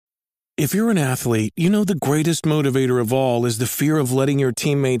If you're an athlete, you know the greatest motivator of all is the fear of letting your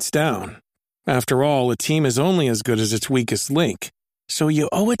teammates down. After all, a team is only as good as its weakest link. So you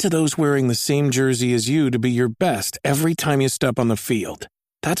owe it to those wearing the same jersey as you to be your best every time you step on the field.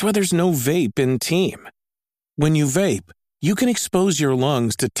 That's why there's no vape in team. When you vape, you can expose your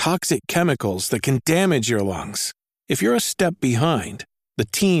lungs to toxic chemicals that can damage your lungs. If you're a step behind, the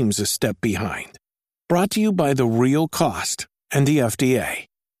team's a step behind. Brought to you by The Real Cost and the FDA.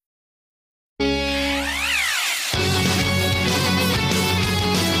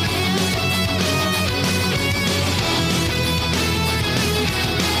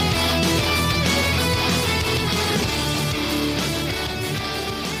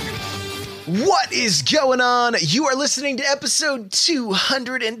 What is going on? You are listening to episode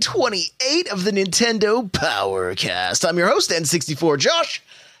 228 of the Nintendo Powercast. I'm your host, N64 Josh.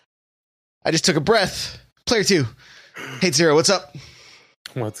 I just took a breath. Player 2, Hate Zero, what's up?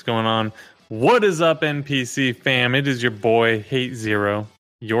 What's going on? What is up, NPC fam? It is your boy, Hate Zero,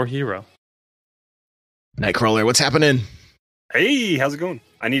 your hero. Nightcrawler, what's happening? Hey, how's it going?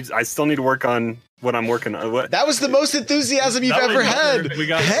 I still need to work on what I'm working on. What? That was the most enthusiasm you've ever had. We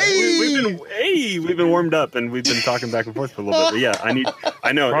got We've been warmed up and we've been talking back and forth for a little bit. But yeah,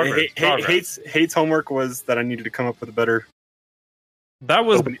 I know. Progress. Hate's homework was that I needed to come up with a better. That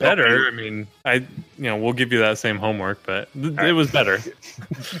was better. I mean, we'll give you that same homework, but it was better.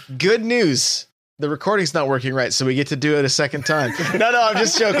 Good news. The recording's not working right, so we get to do it a second time. No, I'm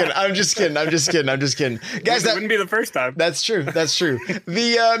just joking. I'm just kidding. Guys, that wouldn't be the first time. That's true.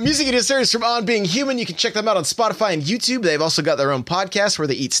 The music video series from On Being Human, you can check them out on Spotify and YouTube. They've also got their own podcast where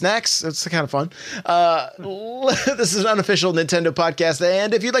they eat snacks. It's kind of fun. This is an unofficial Nintendo podcast,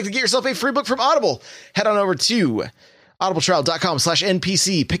 and if you'd like to get yourself a free book from Audible, head on over to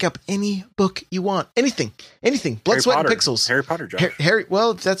audibletrial.com/NPC. Pick up any book you want. Anything. Blood, Sweat, and Pixels. Harry Potter, Josh. Harry, well,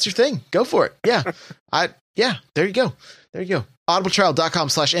 if that's your thing, go for it. Yeah. There you go.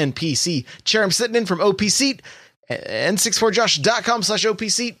 audibletrial.com/NPC. Chair, I'm sitting in from OP Seat. N64josh.com/OP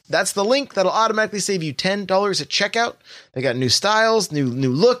Seat. That's the link. That'll automatically save you $10 at checkout. They got new styles, new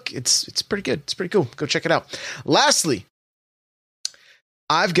look. It's pretty good. It's pretty cool. Go check it out. Lastly,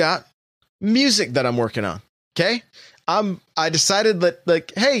 I've got music that I'm working on. Okay. I decided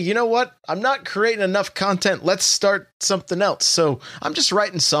that, hey, you know what? I'm not creating enough content. Let's start something else. So I'm just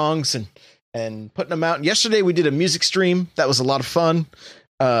writing songs and putting them out. And yesterday we did a music stream. That was a lot of fun.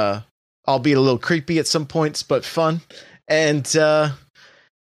 Albeit a little creepy at some points, but fun. And, yeah.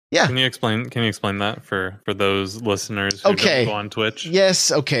 Can you explain that for those listeners who don't go on Twitch?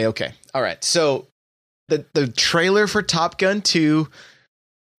 Yes. Okay. All right. So the trailer for Top Gun 2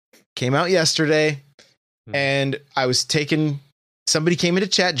 came out yesterday. And somebody came into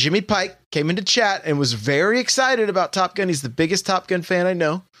chat, Jimmy Pike came into chat and was very excited about Top Gun. He's the biggest Top Gun fan I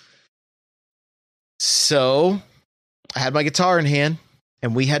know. So I had my guitar in hand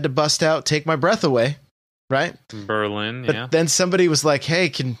and we had to bust out Take My Breath Away, right? Berlin, but then somebody was like, hey,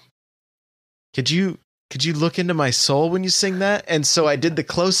 could you look into my soul when you sing that? And so I did the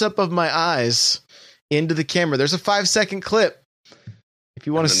close-up of my eyes into the camera. There's a 5-second clip if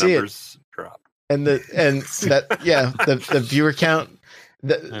you want to see it. And the viewer count.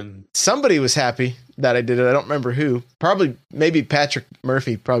 Somebody was happy that I did it. I don't remember who. Maybe Patrick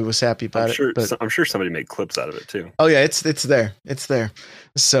Murphy probably was happy about it. But I'm sure somebody made clips out of it too. Oh yeah, it's there. It's there.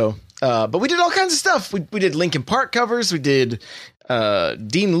 So, but we did all kinds of stuff. We did Linkin Park covers. We did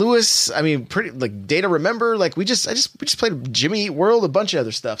Dean Lewis. I mean, pretty like Data Remember. Like we just played Jimmy Eat World, a bunch of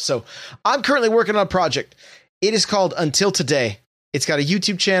other stuff. So I'm currently working on a project. It is called Until Today. It's got a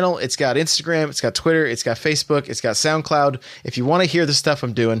YouTube channel, it's got Instagram, it's got Twitter, it's got Facebook, it's got SoundCloud. If you want to hear the stuff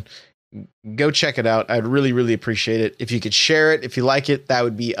I'm doing, go check it out. I'd really, really appreciate it. If you could share it, if you like it, that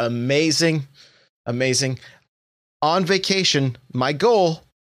would be amazing. Amazing. On vacation, my goal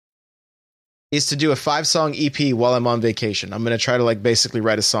is to do a 5-song EP while I'm on vacation. I'm going to try to basically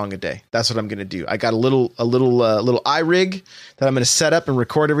write a song a day. That's what I'm going to do. I got a little iRig that I'm going to set up and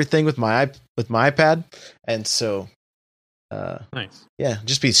record everything with my iPad. And so nice. Yeah,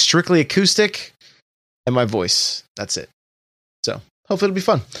 just be strictly acoustic and my voice. That's it. So hopefully it'll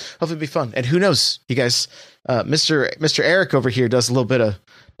be fun. And who knows, you guys, Mr. Eric over here does a little bit of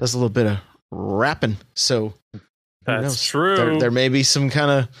rapping. So that's true. There may be some kind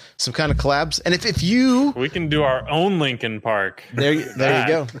of collabs. And if you, we can do our own Linkin Park. There you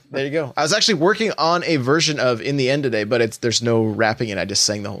go. I was actually working on a version of In the End today, but there's no rapping and I just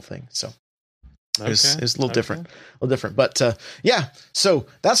sang the whole thing. So it was a little different. But yeah, so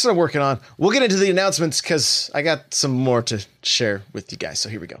that's what I'm working on. We'll get into the announcements because I got some more to share with you guys. So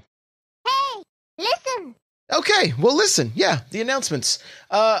here we go. Hey, listen. Okay, well, listen. Yeah, the announcements.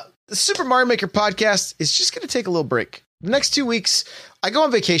 the Super Mario Maker podcast is just going to take a little break. The next 2 weeks, I go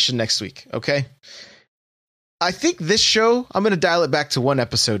on vacation next week, okay? I think this show, I'm going to dial it back to one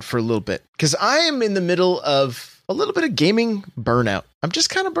episode for a little bit because I am in the middle of a little bit of gaming burnout. I'm just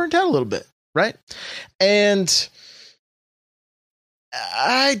kind of burnt out a little bit, right? And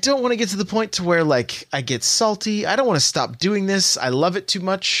I don't want to get to the point to where like I get salty. I don't want to stop doing this. I love it too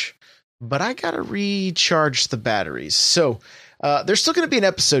much, but I got to recharge the batteries. So there's still going to be an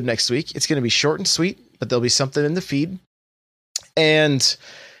episode next week. It's going to be short and sweet, but there'll be something in the feed. And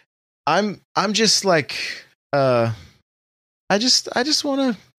I'm just like, I just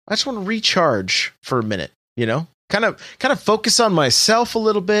want to recharge for a minute, you know, kind of focus on myself a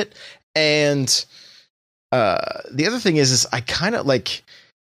little bit. And the other thing is I kind of like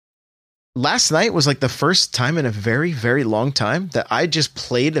last night was like the first time in a very, very long time that I just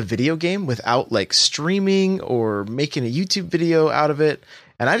played a video game without like streaming or making a YouTube video out of it.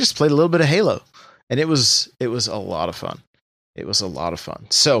 And I just played a little bit of Halo, and it was a lot of fun. It was a lot of fun.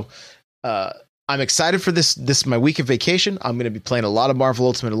 So, I'm excited for this my week of vacation. I'm going to be playing a lot of Marvel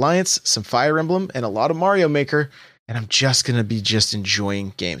Ultimate Alliance, some Fire Emblem, and a lot of Mario Maker. And I'm just going to be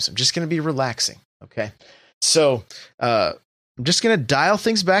enjoying games. I'm just going to be relaxing. Okay. So, I'm just going to dial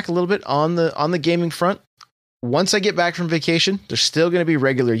things back a little bit on the gaming front. Once I get back from vacation, there's still going to be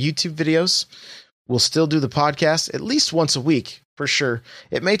regular YouTube videos. We'll still do the podcast at least once a week for sure.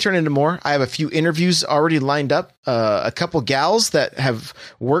 It may turn into more. I have a few interviews already lined up. A couple gals that have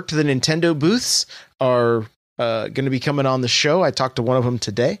worked the Nintendo booths are going to be coming on the show. I talked to one of them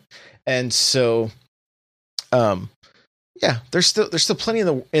today. And so, yeah, there's still plenty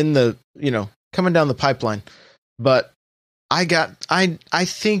in the, you know, coming down the pipeline, but I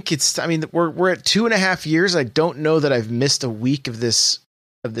think it's, I mean, we're at 2.5 years. I don't know that I've missed a week of this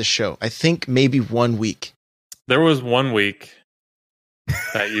show. I think maybe 1 week. There was 1 week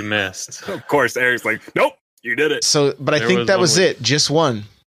that you missed. Of course, Eric's like, nope, you did it. So, but I think that was it. Just one,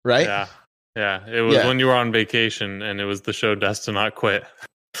 right? Yeah. Yeah. It was when you were on vacation, and it was the show Dust to Not Quit.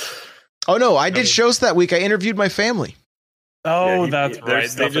 Oh no, I did shows that week. I interviewed my family. Oh, that's right.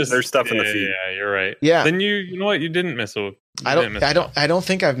 There's stuff in the feed. Yeah, you're right. Yeah. Then you know what? You didn't miss a. I don't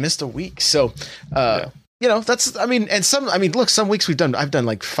think I've missed a week. So, you know, that's, I mean, and look, some weeks I've done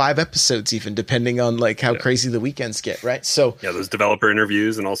like 5 episodes even, depending on like how crazy the weekends get. Right. So yeah, those developer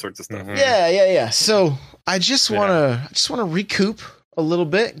interviews and all sorts of stuff. Mm-hmm. Yeah. So I just want to recoup a little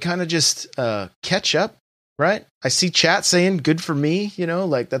bit, kind of just catch up. Right. I see chat saying good for me, you know,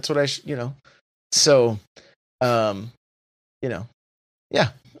 like that's what you know, so, you know, yeah,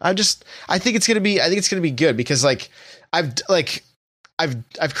 I think it's going to be good because like,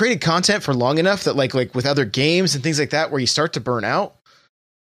 I've created content for long enough that like with other games and things like that, where you start to burn out,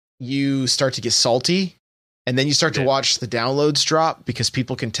 you start to get salty, and then you start to watch the downloads drop because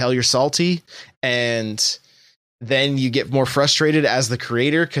people can tell you're salty, and then you get more frustrated as the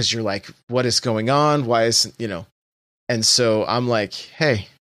creator because you're like, what is going on? Why is, you know? And so I'm like, hey,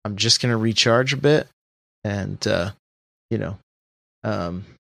 I'm just going to recharge a bit. And, you know,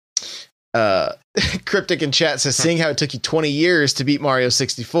 Cryptic in chat says, seeing how it took you 20 years to beat Mario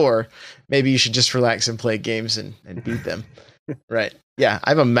 64, maybe you should just relax and play games and beat them. Right. Yeah. I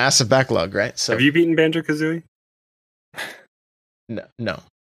have a massive backlog, right? So have you beaten Banjo-Kazooie? No.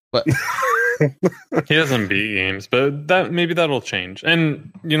 But he doesn't beat games, but that'll change.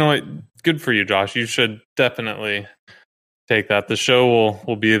 And you know what? Good for you, Josh. You should definitely take that. The show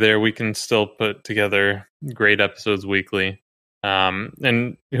will be there. We can still put together great episodes weekly.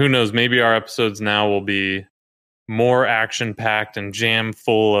 And who knows, maybe our episodes now will be more action packed and jam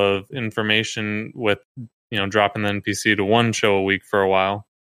full of information with, you know, dropping the NPC to one show a week for a while.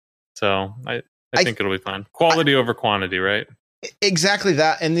 So I think it'll be fun. Quality over quantity, right? Exactly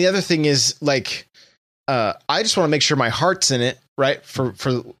that. And the other thing is like, I just want to make sure my heart's in it, right? For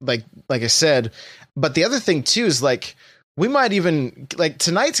like I said, but the other thing too is like, we might even like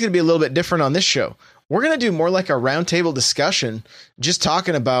tonight's going to be a little bit different on this show. We're going to do more like a roundtable discussion, just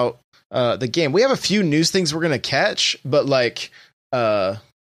talking about the game. We have a few news things we're going to catch, but like for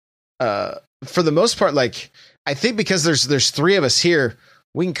the most part, like I think because there's 3 of us here,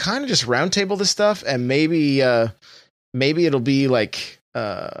 we can kind of just roundtable this stuff, and maybe it'll be like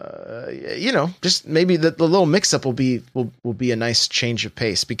you know, just maybe the little mix up will be a nice change of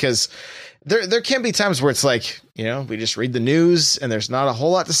pace, because there can be times where it's like, you know, we just read the news and there's not a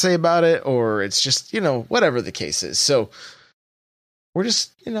whole lot to say about it, or it's just, you know, whatever the case is. So I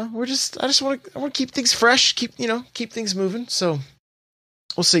just want to keep things fresh, keep things moving. So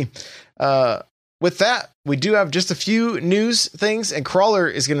we'll see. With that, we do have just a few news things, and Crawler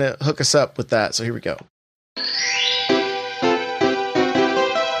is going to hook us up with that. So here we go.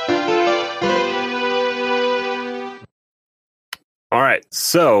 All right.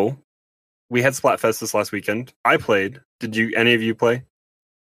 So we had Splatfest this last weekend. I played. Did any of you play?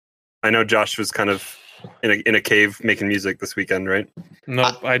 I know Josh was kind of in a cave making music this weekend, right?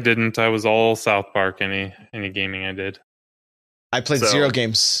 Nope, I didn't. I was all South Park. Any gaming I did. I played 0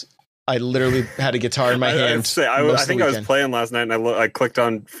 games. I literally had a guitar in my hand. I think I was playing last night, and I clicked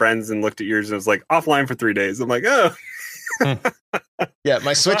on friends and looked at yours, and it was like offline for 3 days. I'm like, oh. Yeah,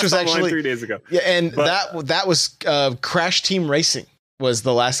 my Switch was actually 3 days ago. Yeah, and that was Crash Team Racing was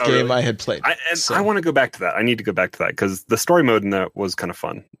the last game really? I had played. I want to go back to that. I need to go back to that because the story mode in that was kind of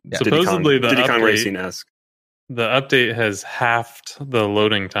fun. Yeah. Supposedly, Diddy Kong Racing-esque. The update has halved the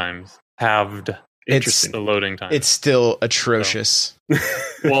loading times. Interesting. The loading time. It's still atrocious. So.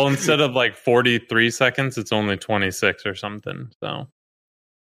 Well, instead of like 43 seconds, it's only 26 or something. So.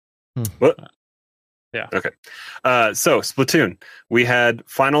 What? Yeah. Okay. So Splatoon, we had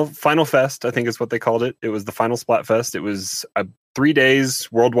Final Fest, I think is what they called it. It was the final Splatfest. It was 3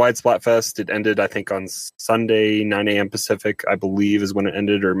 days worldwide Splatfest. It ended, I think, on Sunday, 9 a.m. Pacific, I believe is when it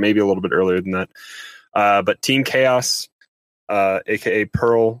ended, or maybe a little bit earlier than that. But Team Chaos, aka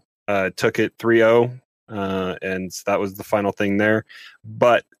Pearl, took it 3-0, and that was the final thing there.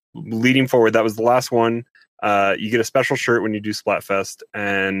 But leading forward, that was the last one. You get a special shirt when you do Splatfest,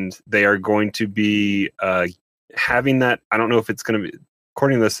 and they are going to be having that. I don't know if it's going to be,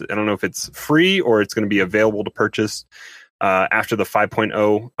 according to this, I don't know if it's free or it's going to be available to purchase after the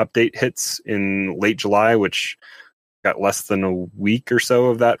 5.0 update hits in late July, which got less than a week or so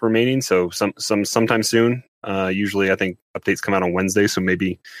of that remaining. So sometime soon. Usually I think updates come out on Wednesday, so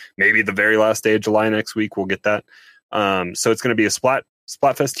maybe the very last day of July next week we'll get that. So it's going to be a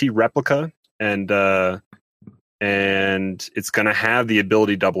Splatfest T replica, and it's going to have the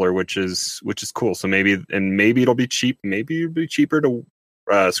ability doubler, which is cool. So maybe it'll be cheap. Maybe it'll be cheaper to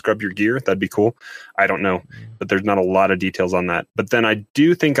scrub your gear. That'd be cool. I don't know, but there's not a lot of details on that. But then I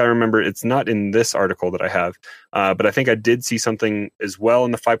do think I remember, it's not in this article that I have, but I think I did see something as well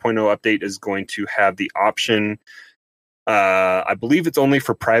in the 5.0 update is going to have the option. I believe it's only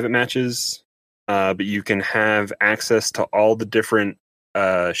for private matches, but you can have access to all the different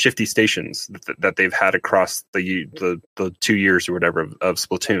shifty stations that they've had across the 2 years or whatever of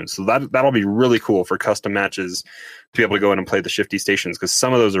Splatoon. So that'll be really cool for custom matches to be able to go in and play the shifty stations, because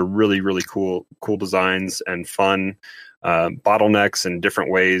some of those are really, really cool designs and fun bottlenecks in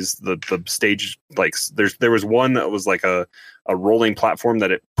different ways. The stage, like there was one that was like a rolling platform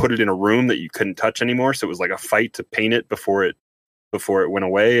that it put it in a room that you couldn't touch anymore. So it was like a fight to paint it before it went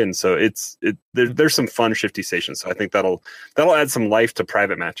away. And so there's some fun shifty stations. So I think that'll add some life to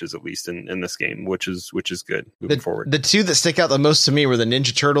private matches, at least in this game, which is good moving forward. The two that stick out the most to me were the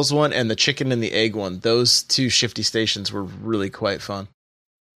Ninja Turtles one and the chicken and the egg one. Those two shifty stations were really quite fun.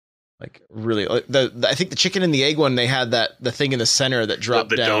 Like really, I think the chicken and the egg one, they had the thing in the center that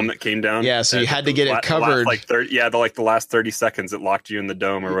dropped the down. dome that came down. Yeah, so you had to get it covered. The last 30 seconds, it locked you in the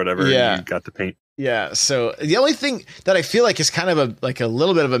dome or whatever. Yeah, and you got the paint. Yeah, so the only thing that I feel like is kind of a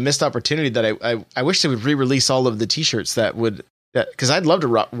little bit of a missed opportunity that I wish they would re-release all of the T-shirts because I'd love to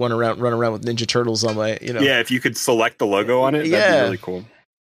run around with Ninja Turtles on my, Yeah, if you could select the logo on it, that'd be really cool.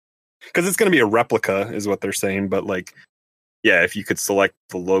 Because it's going to be a replica, is what they're saying. But if you could select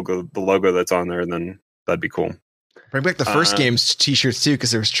the logo that's on there, then that'd be cool. Bring back the first game's T-shirts too, because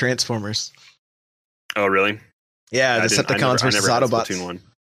there was Transformers. Oh, really? Yeah, the Decepticons versus Autobots. One.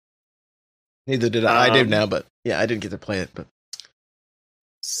 Neither did I. I do now, but yeah, I didn't get to play it. But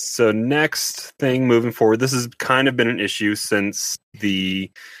so next thing moving forward, this has kind of been an issue since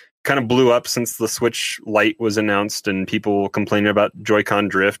kind of blew up since the Switch Lite was announced and people complaining about Joy-Con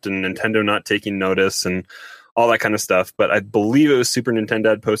drift and Nintendo not taking notice and all that kind of stuff. But I believe it was Super Nintendo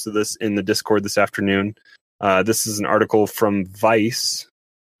had posted this in the Discord this afternoon. This is an article from Vice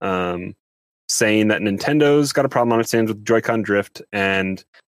saying that Nintendo's got a problem on its hands with Joy-Con drift, and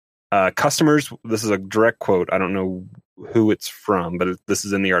customers, this is a direct quote, I don't know who it's from, but this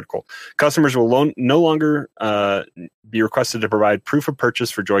is in the article. Customers will no longer be requested to provide proof of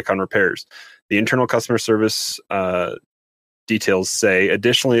purchase for Joy-Con repairs. The internal customer service details say,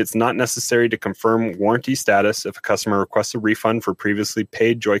 additionally, it's not necessary to confirm warranty status if a customer requests a refund for previously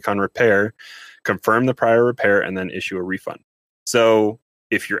paid Joy-Con repair, confirm the prior repair, and then issue a refund. So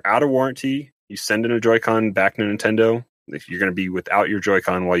if you're out of warranty, you send in a Joy-Con back to Nintendo. If you're going to be without your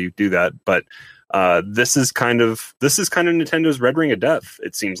Joy-Con while you do that, but this is kind of Nintendo's Red Ring of Death,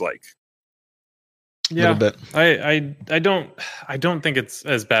 it seems like. Yeah, a little bit. I don't think it's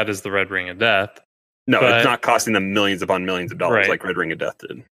as bad as the Red Ring of Death. No, it's not costing them millions upon millions of dollars like Red Ring of Death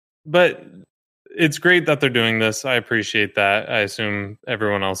did. But it's great that they're doing this. I appreciate that. I assume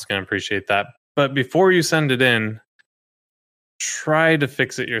everyone else can appreciate that. But before you send it in, try to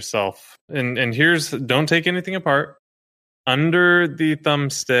fix it yourself. And don't take anything apart. Under the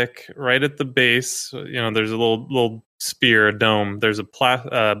thumbstick, right at the base, there's a little spear, a dome. There's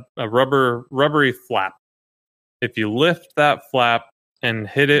a rubbery flap. If you lift that flap and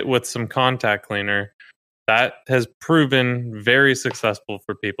hit it with some contact cleaner, that has proven very successful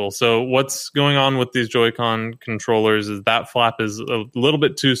for people. So what's going on with these Joy-Con controllers is that flap is a little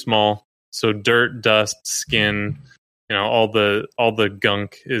bit too small. So dirt, dust, skin, all the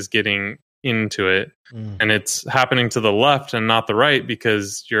gunk is getting into it. And it's happening to the left and not the right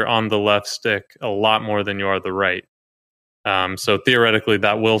because you're on the left stick a lot more than you are the right. So theoretically,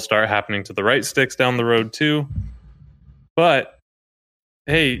 that will start happening to the right sticks down the road too. But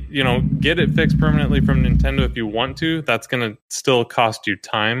hey, get it fixed permanently from Nintendo if you want to. That's going to still cost you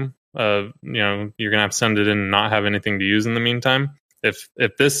time. You're going to have to send it in and not have anything to use in the meantime. If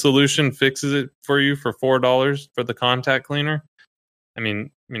this solution fixes it for you for $4 for the contact cleaner, I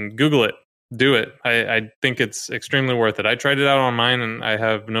mean, Google it. Do it. I think it's extremely worth it. I tried it out on mine and I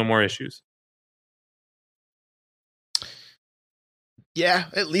have no more issues. Yeah,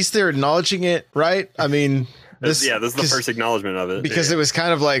 at least they're acknowledging it, right? I mean, this is the first acknowledgement of it. Because it was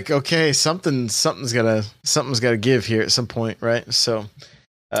kind of like, okay, something's gotta give here at some point, right? So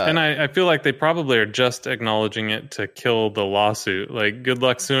and I feel like they probably are just acknowledging it to kill the lawsuit. Like, good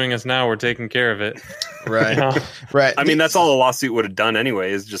luck suing us now. We're taking care of it. Right. Right. I mean, that's all a lawsuit would have done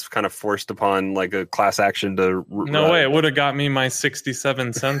anyway, is just kind of forced upon like a class action to... No way. It would have got me my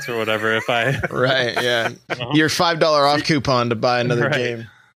 67 cents or whatever if I... Right, yeah. Your $5 off coupon to buy another game.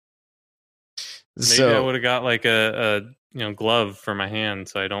 Maybe I would have got like a glove for my hand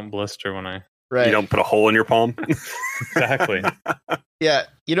so I don't blister when I... Right. You don't put a hole in your palm? Exactly. Yeah.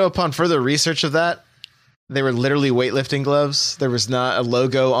 Upon further research of that, they were literally weightlifting gloves. There was not a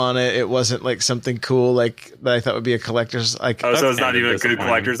logo on it. It wasn't like something cool like that I thought would be a collector's. So it's not even a good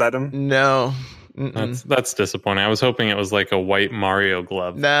collector's item? No. That's disappointing. I was hoping it was like a white Mario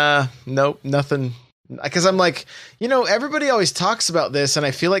glove. Nah. Nope. Nothing. Because I'm like, everybody always talks about this, and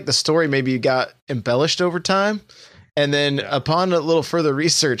I feel like the story maybe got embellished over time. And then upon a little further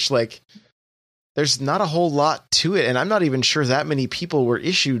research, like, there's not a whole lot to it, and I'm not even sure that many people were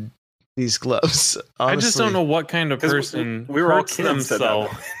issued these gloves. Honestly. I just don't know what kind of person we were all hurts kids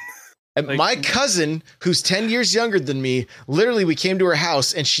themselves. And my cousin, who's 10 years younger than me, literally, we came to her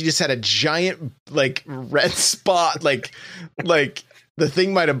house, and she just had a giant, like, red spot, like the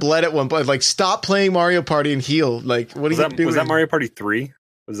thing might have bled at one point. Like, stop playing Mario Party and heal. Like, what are you doing? Was that Mario Party 3?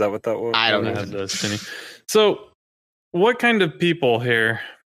 Was that what that was? I don't know. So, what kind of people here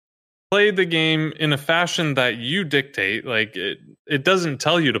play the game in a fashion that you dictate? Like, it doesn't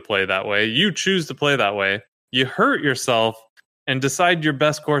tell you to play that way. You choose to play that way. You hurt yourself and decide your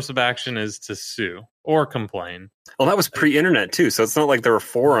best course of action is to sue or complain. Well, that was pre-internet too, so it's not like there were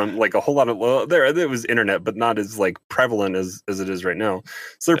forum, like a whole lot of there was internet, but not as like prevalent as it is right now.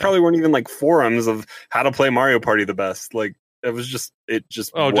 So there probably weren't even like forums of how to play Mario Party the best. Like just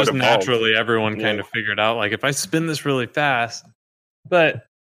naturally everyone kind of figured out, like, if I spin this really fast. But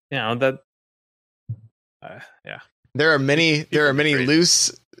there are many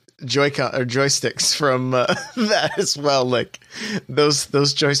loose Joy-Con or joysticks from that as well. Like those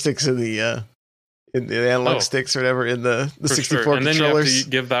joysticks in the analog sticks or whatever in the 64 sure. And controllers. then you have to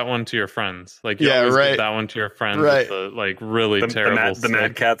give that one to your friends. Like, you always give that one to your friends with the like really terrible the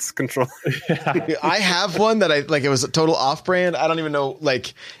Mad Catz controller. I have one that it was a total off-brand. I don't even know,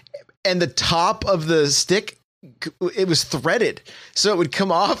 like, and the top of the stick, it was threaded, so it would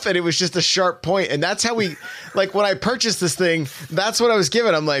come off and it was just a sharp point. And that's how we, like, when I purchased this thing, that's what I was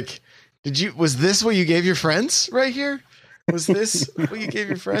given. I'm like, was this what you gave your friends right here? Was this what you gave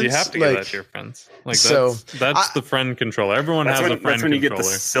your friends? You have to give that to your friends. Like, that's the friend controller. Everyone has a friend controller. That's when you get the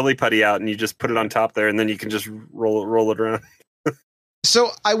silly putty out and you just put it on top there, and then you can just roll it around. So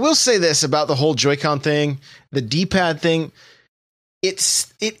I will say this about the whole Joy-Con thing, the D-pad thing. It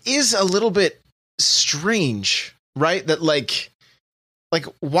is a little bit strange, right? That like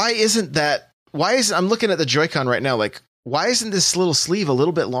why isn't I'm looking at the Joy-Con right now, like, why isn't this little sleeve a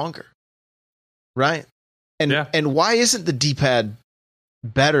little bit longer, right? And why isn't the D-pad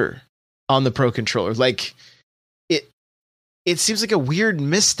better on the Pro Controller? Like, it seems like a weird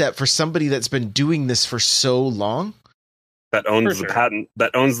misstep for somebody that's been doing this for so long, that owns the patent,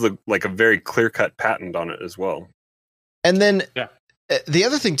 that owns the, like, a very clear-cut patent on it as well. And then the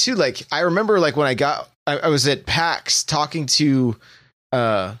other thing too, like, I remember, like, when I was at PAX talking to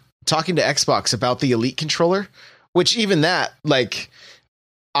Xbox about the Elite controller, which even that, like,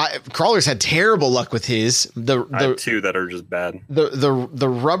 Crawler's had terrible luck with his. I have two that are just bad. The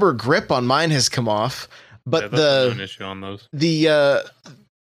rubber grip on mine has come off. But that's an issue on those.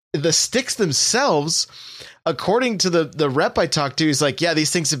 The sticks themselves, according to the rep I talked to, he's like, yeah, these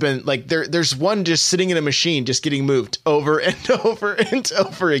things have been like there's one just sitting in a machine just getting moved over and over and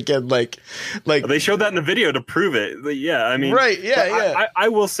over again. Like they showed that in the video to prove it. Yeah, I mean, right. Yeah. I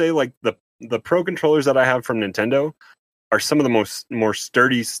will say, like, the Pro controllers that I have from Nintendo are some of the more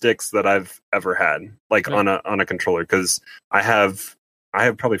sturdy sticks that I've ever had, like on a controller, because I have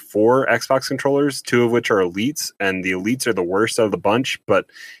probably 4 Xbox controllers, 2 of which are Elites, and the Elites are the worst of the bunch. But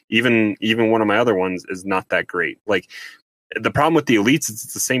even one of my other ones is not that great. Like, the problem with the Elites is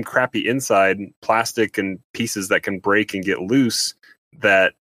it's the same crappy inside plastic and pieces that can break and get loose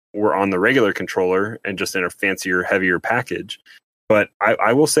that were on the regular controller and just in a fancier, heavier package. But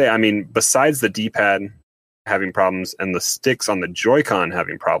I will say, I mean, besides the D-pad having problems and the sticks on the Joy-Con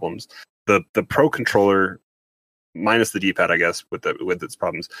having problems, the Pro controller, minus the D-pad, I guess, with its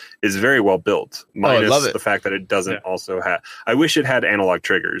problems, is very well built. Minus the fact that it doesn't also have. I wish it had analog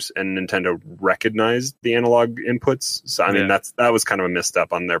triggers, and Nintendo recognized the analog inputs. So I mean, that was kind of a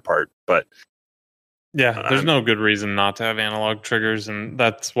misstep on their part. But yeah, there's no good reason not to have analog triggers, and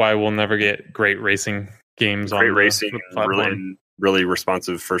that's why we'll never get great racing games on racing, really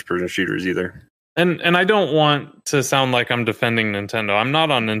responsive first-person shooters either. And I don't want to sound like I'm defending Nintendo. I'm not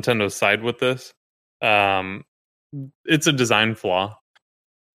on Nintendo's side with this. It's a design flaw.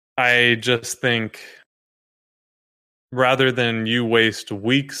 I just think rather than you waste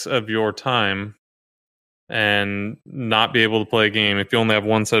weeks of your time and not be able to play a game if you only have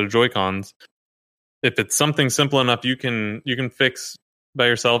one set of Joy-Cons, if it's something simple enough you can fix by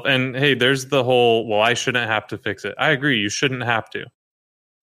yourself. And hey, there's the whole, well, I shouldn't have to fix it. I agree, you shouldn't have to.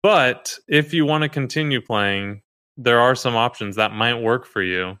 But if you want to continue playing, there are some options that might work for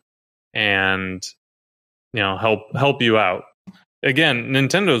you and help you out. Again,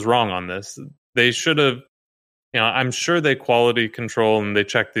 Nintendo's wrong on this. They should have, I'm sure they quality control and they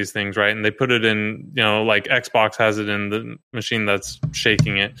check these things, right? And they put it in, like Xbox has it in the machine that's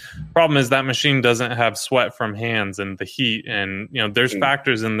shaking it. Problem is that machine doesn't have sweat from hands and the heat, and there's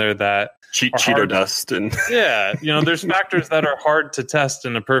factors in there that Cheeto dust and there's factors that are hard to test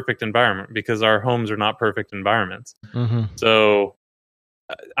in a perfect environment because our homes are not perfect environments. Mm-hmm. So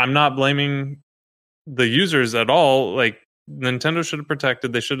I'm not blaming the users at all. Like, Nintendo should have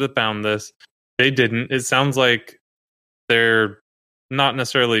protected. They should have found this. They didn't. It sounds like they're not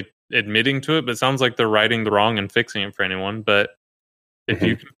necessarily admitting to it, but it sounds like they're righting the wrong and fixing it for anyone. But if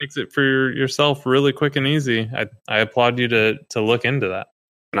you can fix it for yourself really quick and easy, I applaud you to look into that.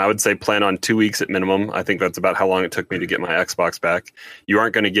 And I would say plan on 2 weeks at minimum. I think that's about how long it took me to get my Xbox back. You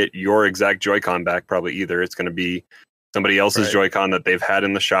aren't going to get your exact Joy-Con back probably either. It's going to be somebody else's Joy-Con that they've had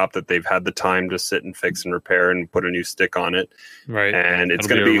in the shop that they've had the time to sit and fix and repair and put a new stick on it. Right. And it's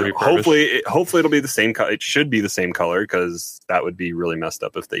going to be hopefully it'll be the same color. It should be the same color, because that would be really messed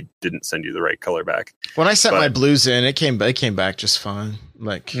up if they didn't send you the right color back. When I set my blues in, it came back just fine.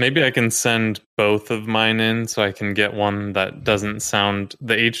 Like, maybe I can send both of mine in so I can get one that doesn't sound,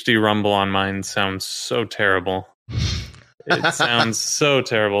 the HD rumble on mine sounds so terrible. It sounds so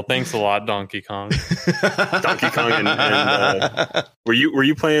terrible. Thanks a lot, Donkey Kong. Donkey Kong and were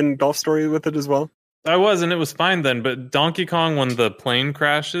you playing Golf Story with it as well? I was, and it was fine then. But Donkey Kong, when the plane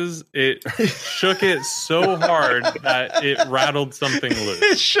crashes, it shook it so hard that it rattled something loose.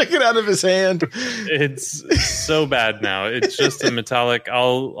 It shook it out of his hand. It's so bad now. It's just a metallic.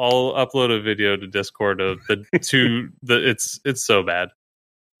 I'll upload a video to Discord of it's so bad.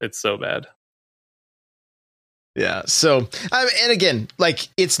 It's so bad. Yeah. So, and again, like,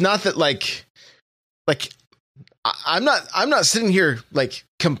 it's not that like I'm not sitting here like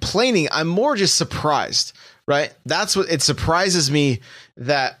complaining. I'm more just surprised, right? That's what it surprises me,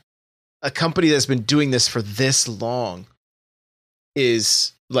 that a company that's been doing this for this long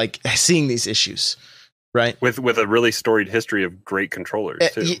is like seeing these issues, right? With a really storied history of great controllers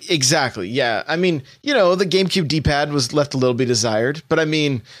too. Exactly. Yeah. I mean, the GameCube D-pad was left a little bit desired, but I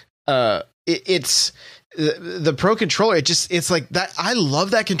mean, it's the Pro controller. It's like that. I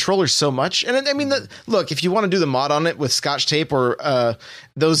love that controller so much. And I mean, look, if you want to do the mod on it with Scotch tape or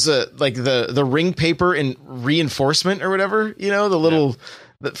those like the ring paper and reinforcement or whatever, the little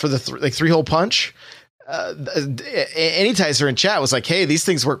for the 3-hole punch. Anytizer in chat was like, hey, these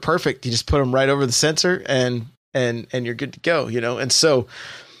things work perfect. You just put them right over the sensor and you're good to go, And so,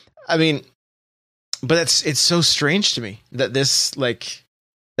 I mean, but it's so strange to me that this like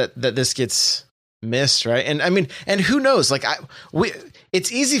that this gets missed, right? And I mean, and who knows? Like,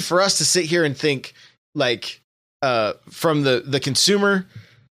 it's easy for us to sit here and think like from the consumer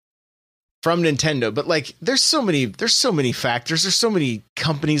from Nintendo, but like there's so many factors, there's so many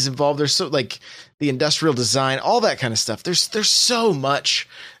companies involved, there's so like the industrial design, all that kind of stuff. There's so much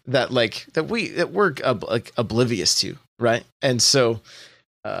that we're like oblivious to, right? And so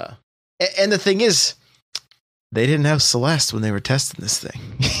and the thing is, they didn't have Celeste when they were testing this thing.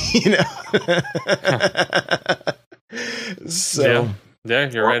 You know. So yeah,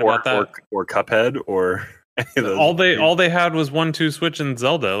 you're right about that. Or Cuphead or all they had was 1-2 Switch and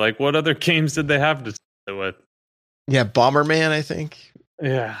Zelda. Like, what other games did they have to play with? Yeah, Bomberman, I think.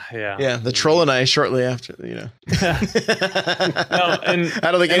 Yeah. The Troll and I shortly after, you know. No, and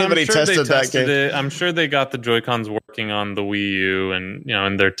I don't think anybody tested that game. It. I'm sure they got the Joy-Cons working on the Wii U and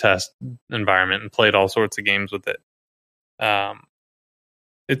in their test environment and played all sorts of games with it.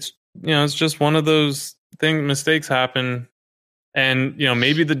 It's it's just one of those things. Mistakes happen. And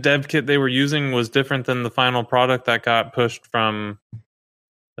maybe the dev kit they were using was different than the final product that got pushed from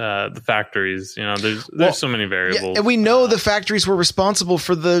the factories. There's so many variables. Yeah, and we know the factories were responsible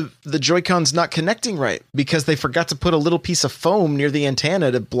for the Joy-Cons not connecting right because they forgot to put a little piece of foam near the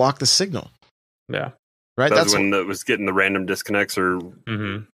antenna to block the signal. Yeah. Right. That's when it was getting the random disconnects or.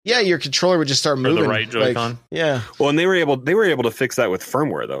 Mm-hmm. Yeah, your controller would just start moving. Or the right Joy-Con. Yeah. Well, and they were able to fix that with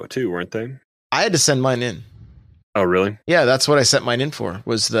firmware though too, weren't they? I had to send mine in. Oh, really? Yeah, that's what I sent mine in for.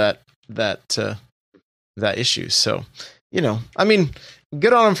 Was that issue? So, I mean,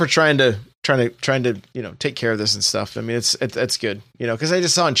 good on them for trying to take care of this and stuff. I mean, it's good, because I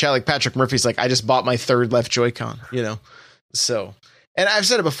just saw in chat like Patrick Murphy's like, I just bought my third left Joy-Con, So, and I've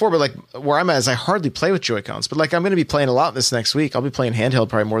said it before, but like where I'm at is I hardly play with Joy-Cons, but like I'm going to be playing a lot this next week. I'll be playing handheld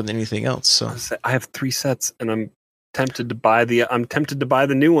probably more than anything else. So I have 3 sets, and I'm tempted to buy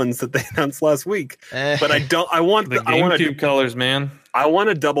the new ones that they announced last week, but I don't. I want the GameCube colors, man. I want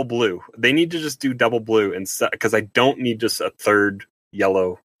a double blue. They need to just do double blue because I don't need just a third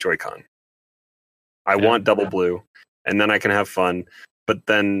yellow Joy-Con. I want double blue, and then I can have fun. But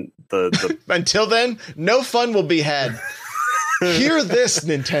then the until then, no fun will be had. Hear this,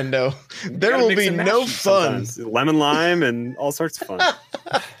 Nintendo. There will be no fun. Sometimes. Lemon lime and all sorts of fun.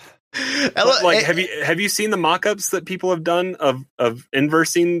 But, like, have you seen the mock-ups that people have done of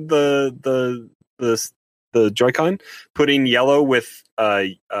inversing the Joy-Con, putting yellow with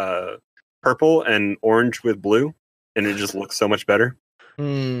purple and orange with blue, and it just looks so much better.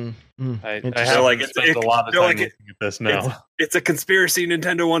 I have spent a lot of time looking at this now. It's a conspiracy.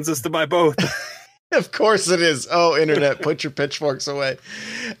 Nintendo wants us to buy both. Of course it is. Oh, internet, put your pitchforks away.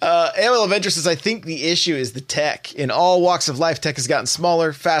 AOL Avenger says, I think the issue is the tech. In all walks of life, tech has gotten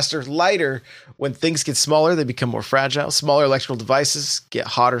smaller, faster, lighter. When things get smaller, they become more fragile. Smaller electrical devices get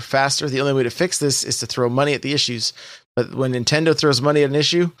hotter faster. The only way to fix this is to throw money at the issues. But when Nintendo throws money at an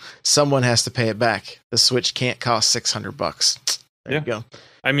issue, someone has to pay it back. The Switch can't cost $600. There you go.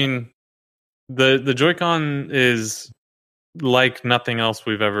 I mean, the Joy-Con is like nothing else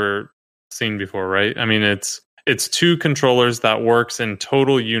we've ever seen before, right? I mean, it's 2 controllers that works in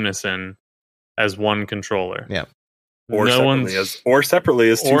total unison as one controller. Yeah. Or separately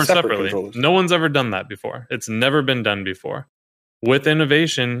as two separate controllers. No one's ever done that before. It's never been done before. With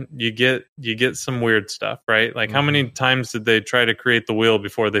innovation, you get some weird stuff, right? Like how many times did they try to create the wheel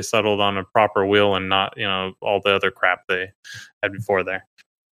before they settled on a proper wheel and not, all the other crap they had before there.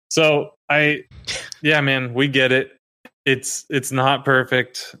 So man, we get it. It's not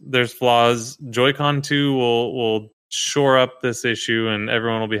perfect. There's flaws. Joy-Con 2 will shore up this issue and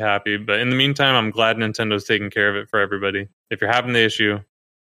everyone will be happy. But in the meantime, I'm glad Nintendo's taking care of it for everybody. If you're having the issue,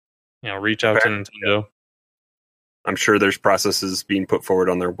 reach out to Nintendo. I'm sure there's processes being put forward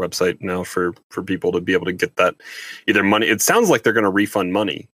on their website now for people to be able to get that either money. It sounds like they're going to refund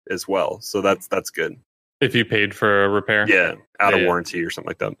money as well. So that's good. If you paid for a repair. Yeah. Out of warranty or something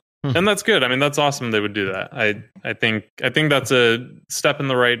like that. And that's good. I mean, that's awesome they would do that. I think that's a step in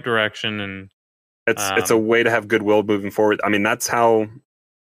the right direction, and it's a way to have goodwill moving forward. I mean, that's how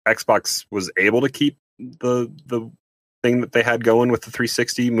Xbox was able to keep the thing that they had going with the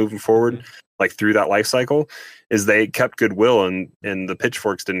 360 moving forward, like through that life cycle, is they kept goodwill and the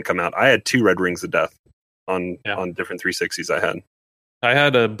pitchforks didn't come out. I had 2 Red Rings of Death on different 360s I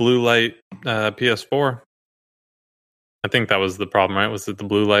had a blue light PS4. I think that was the problem, right? Was it the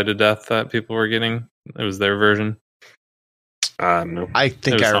blue light of death that people were getting? It was their version. No. I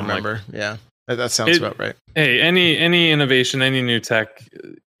think I remember. Yeah, that sounds about right. Hey, any innovation, any new tech,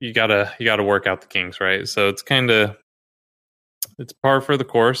 you gotta work out the kinks, right? So it's par for the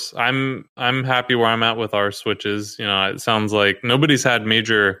course. I'm happy where I'm at with our Switches. It sounds like nobody's had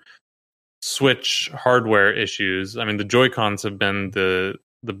major Switch hardware issues. I mean, the Joy-Cons have been the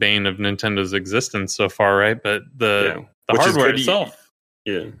bane of Nintendo's existence so far, right? But the hardware itself,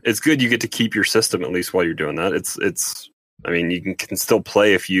 Yeah, it's good you get to keep your system at least while you're doing that. I mean, you can still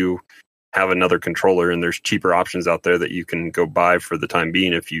play if you have another controller, and there's cheaper options out there that you can go buy for the time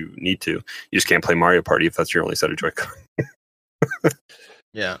being if you need to. You just can't play Mario Party if that's your only set of Joy-Con.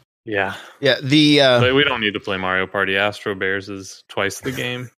 Yeah. Yeah. Yeah. But we don't need to play Mario Party. Astro Bears is twice the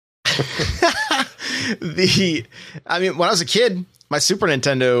game. I mean, when I was a kid, my Super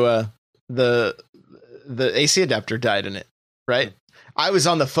Nintendo, the AC adapter died in it, right? I was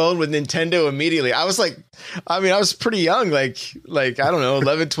on the phone with Nintendo immediately. I was like, I was pretty young, like I don't know,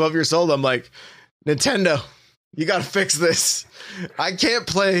 11, 12 years old. I'm like, Nintendo, you got to fix this. I can't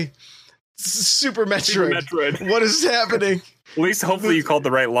play Super Metroid. What is happening? At least hopefully you called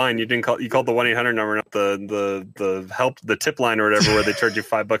the right line. You called the 1-800 number, not the tip line or whatever, where they charge you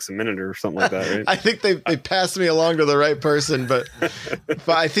 $5 a minute or something like that, right? I think they passed me along to the right person, but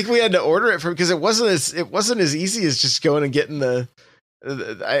I think we had to order it because it wasn't as easy as just going and getting there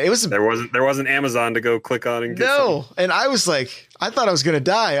wasn't Amazon to go click on and get something. And I was like, I thought I was gonna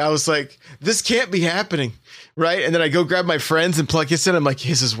die. I was like, this can't be happening, right? And then I go grab my friends and plug this in. I'm like,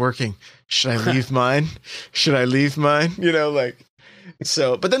 his is working. Should I leave mine? You know, like,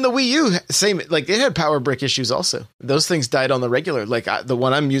 so. But then the Wii U, same. Like, it had power brick issues also. Those things died on the regular. Like the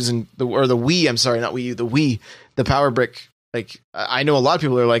one I'm using, the Wii. I'm sorry, not Wii U. The Wii, the power brick. Like, I know a lot of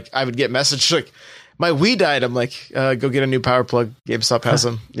people are like, I would get messaged like, my Wii died. I'm like, go get a new power plug. GameStop has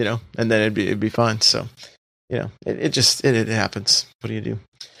them, you know, and then it'd be fine. So, you know, it happens. What do you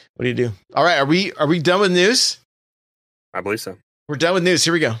do? All right. Are we done with news? I believe so. We're done with news.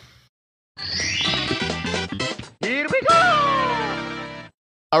 Here we go. Here we go.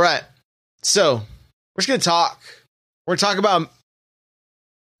 All right. So we're just going to talk. We're going to talk about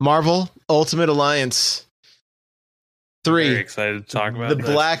Marvel Ultimate Alliance 3. Very excited to talk about the this.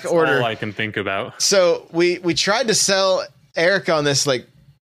 Black That's Order. all I can think about. So we tried to sell Eric on this like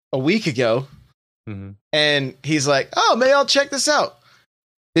a week ago, and he's like, "Oh, maybe I'll check this out."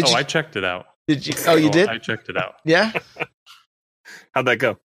 I checked it out. Did you? Oh, you did? I checked it out. Yeah. How'd that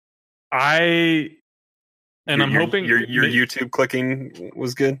go? I'm hoping your YouTube clicking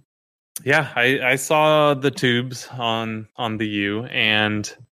was good. Yeah, I saw the tubes on the U,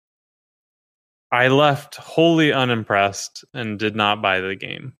 and I left wholly unimpressed and did not buy the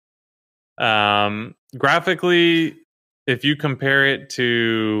game. Graphically, if you compare it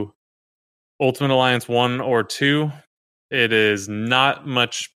to Ultimate Alliance 1 or 2, it is not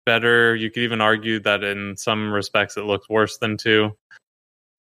much better. You could even argue that in some respects it looks worse than 2.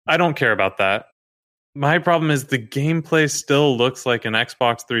 I don't care about that. My problem is the gameplay still looks like an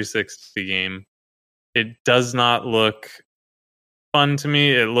Xbox 360 game. It does not look fun to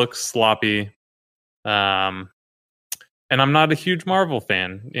me. It looks sloppy. And I'm not a huge Marvel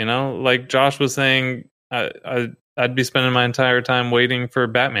fan, you know, like Josh was saying, I'd be spending my entire time waiting for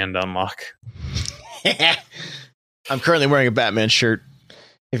Batman to unlock. I'm currently wearing a Batman shirt.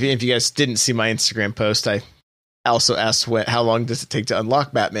 If you guys didn't see my Instagram post, I also asked how long does it take to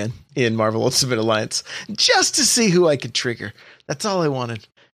unlock Batman in Marvel Ultimate Alliance, just to see who I could trigger. That's all I wanted,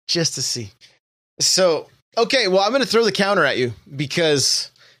 just to see. So, okay, well, I'm going to throw the counter at you because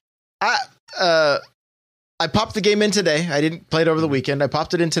I popped the game in today. I didn't play it over the weekend. I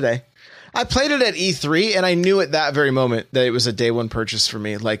popped it in today. I played it at E3, and I knew at that very moment that it was a day one purchase for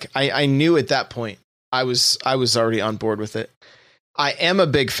me. Like I knew at that point I was already on board with it. I am a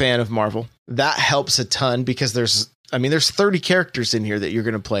big fan of Marvel. That helps a ton because there's 30 characters in here that you're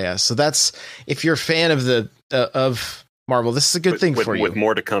going to play as. So that's, if you're a fan of Marvel, this is a good thing for you. With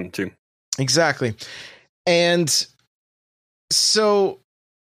more to come too. Exactly. And so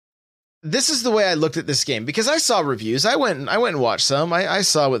this is the way I looked at this game because I saw reviews. I went and watched some. I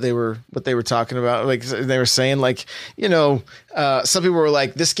saw what they were talking about. Like they were saying, like, you know, some people were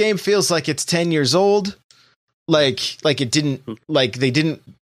like, this game feels like it's 10 years old. They just didn't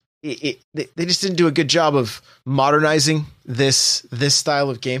do a good job of modernizing this style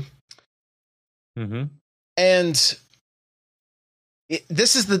of game. Mm-hmm. And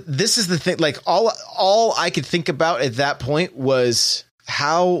this is the thing. Like all I could think about at that point was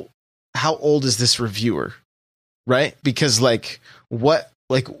how old is this reviewer, right? Because what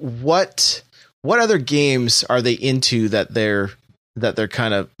other games are they into that they're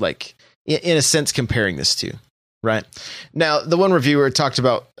kind of like in a sense comparing this to, right? Now, the one reviewer talked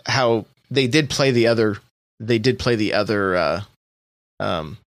about how they did play the other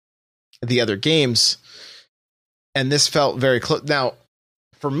games, and this felt very close. Now,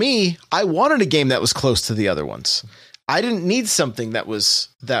 for me, I wanted a game that was close to the other ones. I didn't need something that was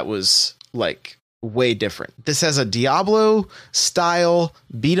like way different. This has a Diablo style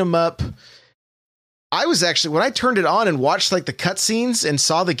beat 'em up. I was actually, when I turned it on and watched like the cutscenes and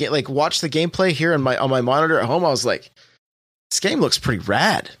saw the game, like watched the gameplay here on my monitor at home, I was like, this game looks pretty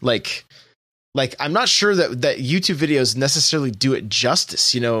rad. Like I'm not sure that YouTube videos necessarily do it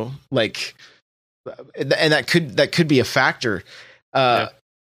justice, like, and that could be a factor.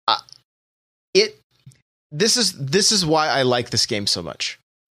 This is why I like this game so much.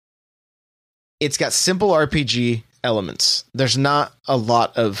 It's got simple RPG elements. There's not a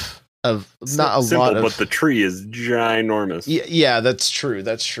lot of but the tree is ginormous. Yeah, that's true.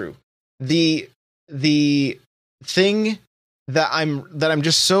 The thing that I'm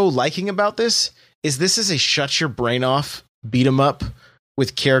just so liking about this is a shut your brain off beat 'em up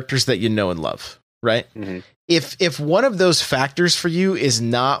with characters that you know and love, right? Mm-hmm. If one of those factors for you is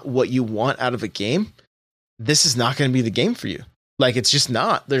not what you want out of a game, this is not going to be the game for you. Like, it's just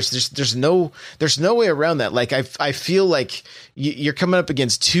not. There's no way around that. Like, I feel like you're coming up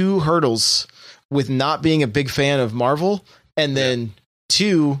against two hurdles with not being a big fan of Marvel, and then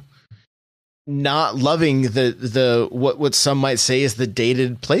two, not loving the what some might say is the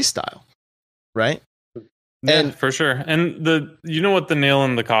dated play style, right? Yeah, And for sure. And you know what the nail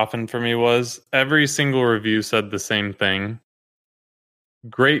in the coffin for me was? Every single review said the same thing.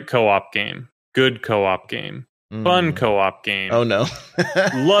 Great co-op game. Good co-op game. Fun co-op game. Oh no.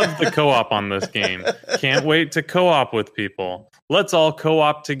 Love the co-op on this game. Can't wait to co-op with people. Let's all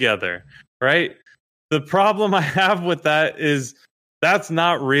co-op together, right? The problem I have with that is that's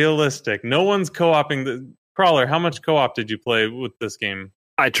not realistic. No one's co-oping the Crawler. How much co-op did you play with this game?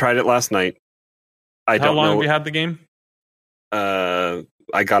 I tried it last night. How long have you had the game? I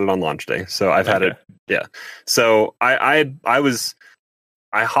got it on launch day, so I've had it. Yeah. So I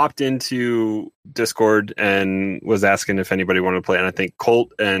hopped into Discord and was asking if anybody wanted to play, and I think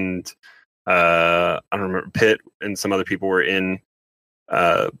Colt and I don't remember, Pitt and some other people were in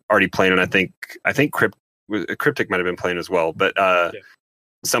already playing, and I think Cryptic might have been playing as well, but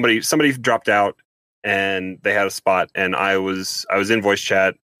somebody dropped out and they had a spot, and I was in voice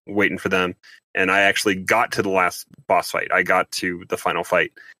chat waiting for them, and I actually got to the last boss fight. I got to the final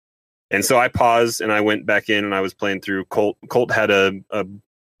fight. And so I paused and I went back in and I was playing through. Colt had a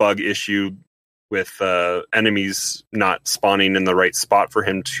bug issue with enemies not spawning in the right spot for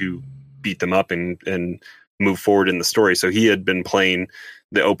him to beat them up and move forward in the story. So he had been playing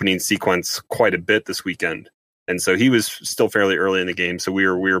the opening sequence quite a bit this weekend. And so he was still fairly early in the game. So we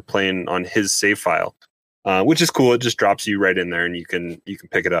were playing on his save file, which is cool. It just drops you right in there and you can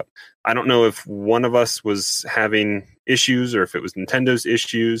pick it up. I don't know if one of us was having issues or if it was Nintendo's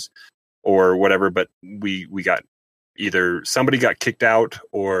issues or whatever, but we got either somebody got kicked out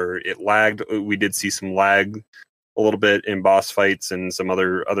or it lagged. We did see some lag a little bit in boss fights and some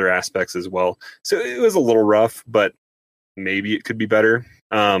other aspects as well. So it was a little rough, but maybe it could be better.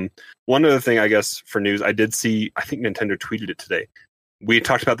 One other thing, I guess, for news, I did see, I think Nintendo tweeted it today. We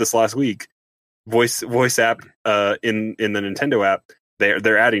talked about this last week. Voice app in the Nintendo app,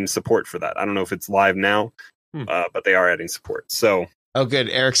 they're adding support for that. I don't know if it's live now, but they are adding support. So oh, good.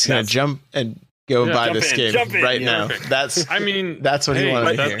 Eric's gonna jump and go buy this game right now. That's what he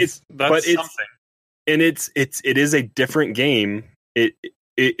wanted to hear. It's something, and it is a different game.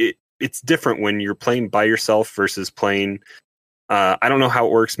 It's different when you're playing by yourself versus playing. I don't know how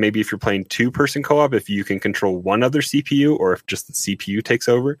it works. Maybe if you're playing 2-person co-op, if you can control one other CPU, or if just the CPU takes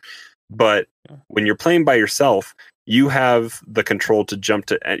over. But when you're playing by yourself, you have the control to jump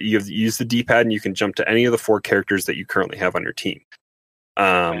to. You have to use the D-pad, and you can jump to any of the 4 characters that you currently have on your team.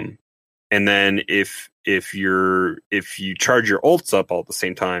 And then if you charge your ults up all at the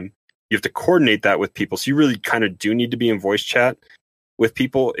same time, you have to coordinate that with people. So you really kind of do need to be in voice chat with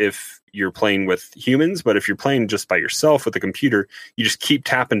people if you're playing with humans. But if you're playing just by yourself with a computer, you just keep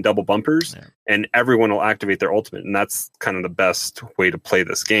tapping double bumpers and everyone will activate their ultimate. And that's kind of the best way to play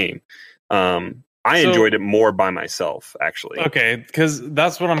this game. I enjoyed it more by myself, actually. Okay, because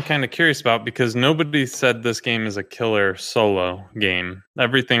that's what I'm kind of curious about, because nobody said this game is a killer solo game.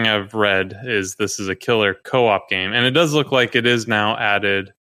 Everything I've read is this is a killer co-op game. And it does look like it is now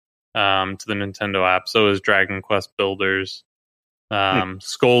added to the Nintendo app. So is Dragon Quest Builders,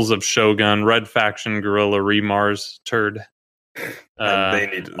 Skulls of Shogun, Red Faction, Gorilla Remars, Turd.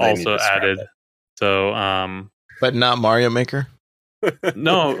 They also added. That. So, but not Mario Maker?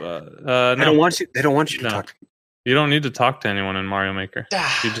 No, They don't want you to talk to me. You don't need to talk to anyone in Mario Maker.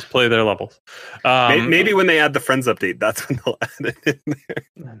 You just play their levels. Maybe when they add the Friends update, that's when they'll add it in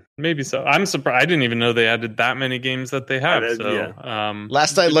there. Maybe so. I'm surprised. I didn't even know they added that many games that they have.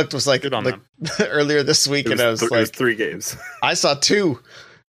 Last I looked was like earlier this week, and I was it was 3 games. I saw 2.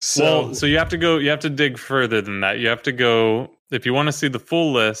 So you have to go. You have to dig further than that. You have to go if you want to see the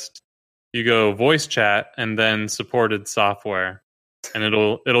full list. you go voice chat and then supported software, and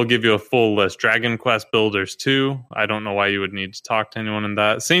it'll give you a full list. Dragon Quest Builders 2. I don't know why you would need to talk to anyone in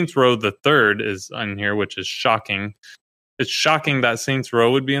that. Saints Row the Third is on here, which is shocking. It's shocking that Saints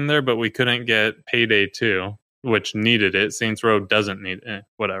Row would be in there, but we couldn't get Payday 2, which needed it. Saints Row doesn't need it.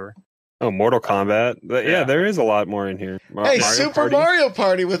 Whatever. Oh, Mortal Kombat. Yeah, there is a lot more in here. Hey, Super Mario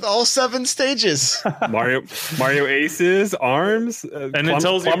Party with all 7 stages. Mario Aces, ARMS, and it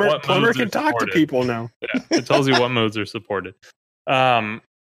tells you what Plumber modes can are talk to supported. people now. Yeah, it tells you what modes are supported.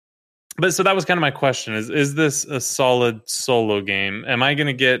 But so that was kind of my question: is this a solid solo game? Am I going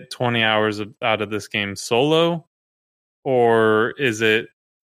to get 20 hours out of this game solo, or is it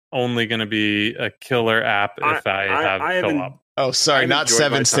only going to be a killer app if I have co-op? Oh, sorry, not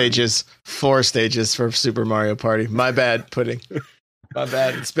 7 stages, 4 stages for Super Mario Party. My bad, Pudding. My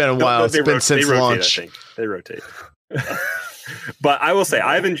bad. It's been a while. It's been since launch. They rotate. But I will say,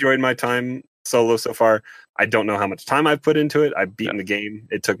 I've enjoyed my time solo so far. I don't know how much time I've put into it. I've beaten the game.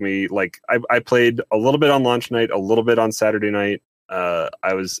 It took me I played a little bit on launch night, a little bit on Saturday night.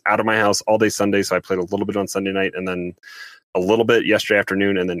 I was out of my house all day Sunday, so I played a little bit on Sunday night and then a little bit yesterday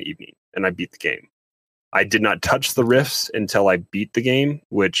afternoon and then evening, and I beat the game. I did not touch the rifts until I beat the game,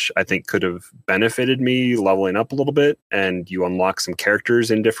 which I think could have benefited me leveling up a little bit, and you unlock some characters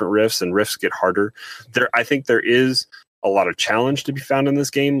in different rifts, and rifts get harder. I think there is a lot of challenge to be found in this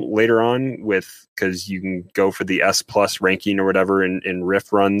game later on, because you can go for the S+ ranking or whatever in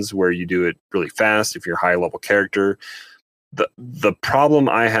rift runs where you do it really fast if you're a high level character. The problem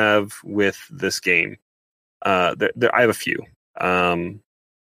I have with this game, I have a few.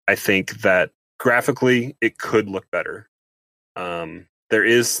 I think that graphically, it could look better. There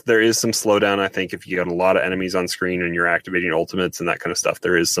is some slowdown. I think if you got a lot of enemies on screen and you're activating ultimates and that kind of stuff,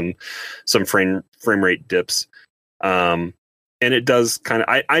 there is some frame rate dips. And it does kind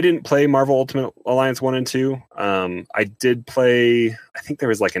of. I didn't play Marvel Ultimate Alliance 1 and 2. I did play. I think there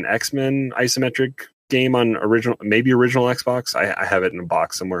was like an X-Men isometric game on original Xbox. I have it in a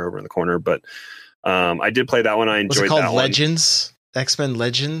box somewhere over in the corner, but I did play that one. I enjoyed that one. Was it called Legends? X-Men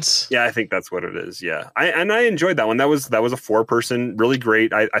Legends? Yeah, I think that's what it is. Yeah. I enjoyed that one. That was a 4-person, really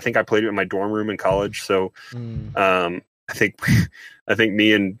great. I think I played it in my dorm room in college. So I think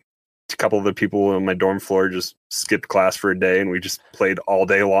me and a couple of the people on my dorm floor just skipped class for a day and we just played all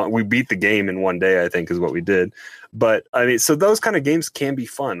day long. We beat the game in one day, I think is what we did. But I mean, so those kind of games can be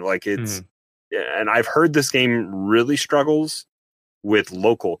fun. Like it's, and I've heard this game really struggles with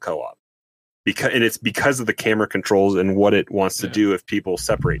local co-op. It's because of the camera controls and what it wants to do if people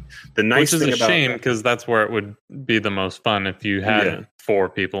separate. The nice Which is thing a about shame because that's where it would be the most fun if you had 4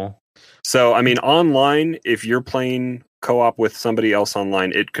 people. So, I mean, online, if you're playing co-op with somebody else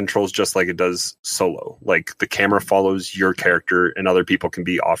online, it controls just like it does solo. Like the camera follows your character and other people can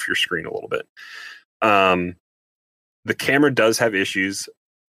be off your screen a little bit. The camera does have issues.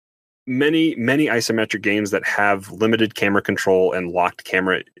 Many isometric games that have limited camera control and locked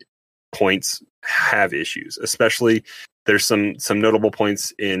camera points have issues. Especially there's some notable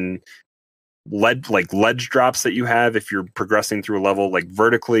points in ledge drops that you have if you're progressing through a level like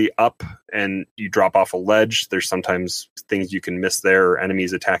vertically up and you drop off a ledge. There's sometimes things you can miss there, or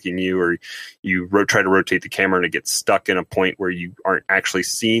enemies attacking you, or you try to rotate the camera and it gets stuck in a point where you aren't actually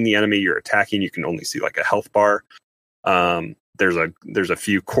seeing the enemy you're attacking. You can only see like a health bar. There's a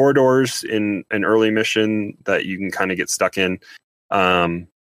few corridors in an early mission that you can kind of get stuck in.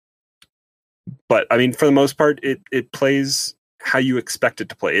 But I mean, for the most part, it plays how you expect it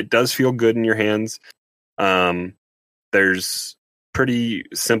to play. It does feel good in your hands. There's pretty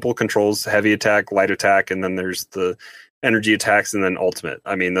simple controls: heavy attack, light attack, and then there's the energy attacks, and then ultimate.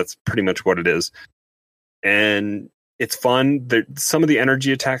 I mean, that's pretty much what it is. And it's fun. Some of the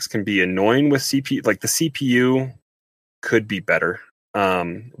energy attacks can be annoying with CPU. Like the CPU could be better.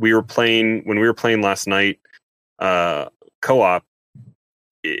 When we were playing last night, co-op,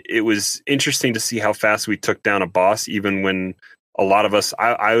 it was interesting to see how fast we took down a boss, even when a lot of us,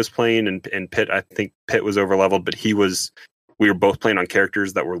 I was playing and Pitt, I think Pitt was over leveled, but we were both playing on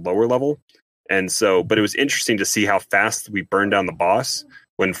characters that were lower level. And so, but it was interesting to see how fast we burned down the boss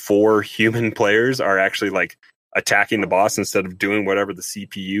when 4 human players are actually like attacking the boss instead of doing whatever the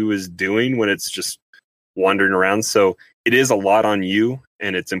CPU is doing when it's just wandering around. So it is a lot on you,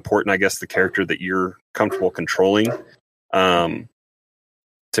 and it's important, I guess, the character that you're comfortable controlling,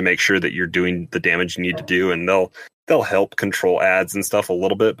 to make sure that you're doing the damage you need to do. And they'll help control ads and stuff a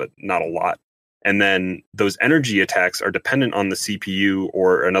little bit, but not a lot. And then those energy attacks are dependent on the CPU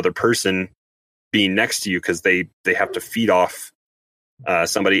or another person being next to you, because they have to feed off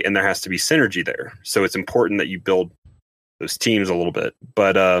somebody, and there has to be synergy there. So it's important that you build those teams a little bit.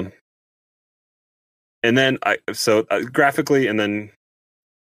 But And then graphically, and then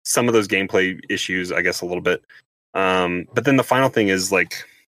some of those gameplay issues, I guess, a little bit. But then the final thing is like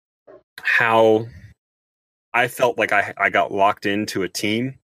how I felt like I got locked into a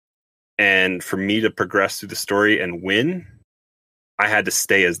team, and for me to progress through the story and win, I had to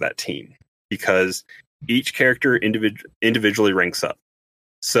stay as that team because each character individually ranks up.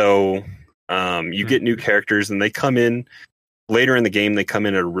 So you get new characters, and they come in later in the game. They come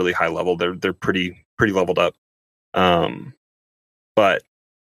in at a really high level. They're pretty leveled up, but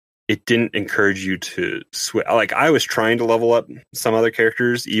it didn't encourage you to switch. Like I was trying to level up some other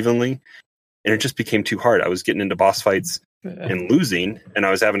characters evenly, and it just became too hard. I was getting into boss fights and losing, and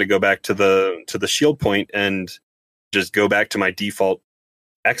I was having to go back to the shield point and just go back to my default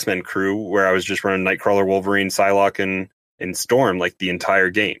X-Men crew where I was just running Nightcrawler, Wolverine, Psylocke, and Storm like the entire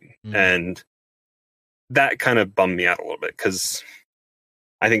game. And that kind of bummed me out a little bit because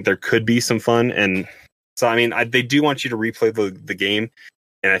I think there could be some fun. And so, I mean, they do want you to replay the game.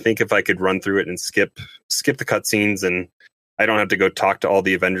 And I think if I could run through it and skip the cutscenes, and I don't have to go talk to all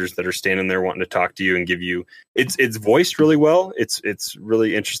the Avengers that are standing there wanting to talk to you and give you, it's voiced really well. It's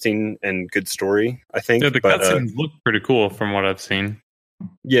really interesting and good story, I think. Yeah, the cutscenes look pretty cool from what I've seen.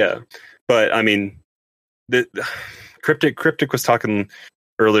 Yeah, but I mean, the Cryptic was talking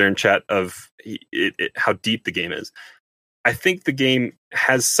earlier in chat of how deep the game is. I think the game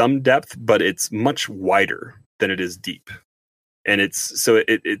has some depth, but it's much wider than it is deep, and it's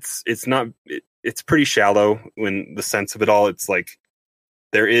pretty shallow when the sense of it all. It's like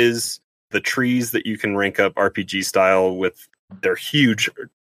there is the trees that you can rank up RPG style with. They're huge,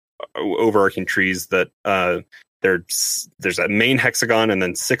 overarching trees that there's a main hexagon and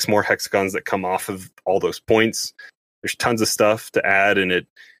then 6 more hexagons that come off of all those points. There's tons of stuff to add, and it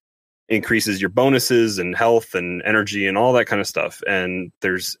increases your bonuses and health and energy and all that kind of stuff. And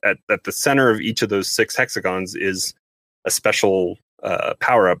there's at the center of each of those 6 hexagons is a special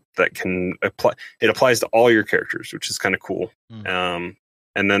power up that can apply. It applies to all your characters, which is kind of cool. And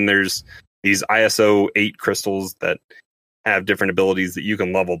then there's these ISO 8 crystals that have different abilities that you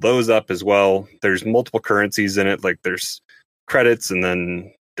can level those up as well. There's multiple currencies in it. Like there's credits, and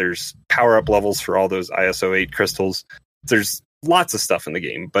then there's power up levels for all those ISO 8 crystals. There's lots of stuff in the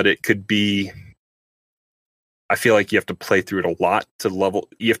game, but it could be, I feel like you have to play through it a lot to level.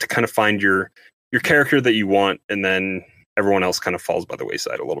 You have to kind of find your character that you want, and then everyone else kind of falls by the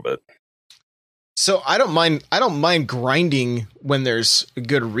wayside a little bit. So I don't mind grinding when there's a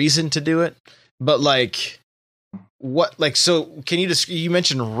good reason to do it, but so can you just, you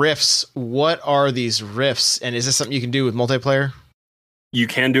mentioned rifts. What are these rifts, and is this something you can do with multiplayer? You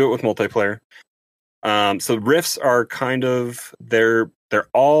can do it with multiplayer. So rifts are kind of, they're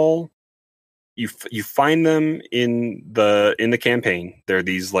all, you find them in the campaign. They're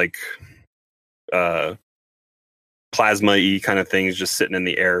these like plasma-y kind of things just sitting in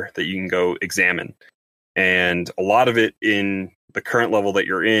the air that you can go examine. And a lot of it in the current level that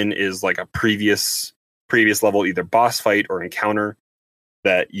you're in is like a previous level, either boss fight or encounter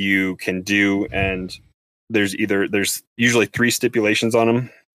that you can do. And there's usually 3 stipulations on them.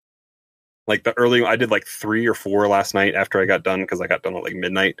 Like I did like 3 or 4 last night after I got done, because I got done at like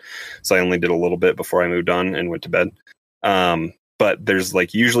midnight. So I only did a little bit before I moved on and went to bed. But there's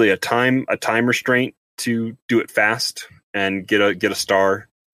like usually a time restraint to do it fast and get a star,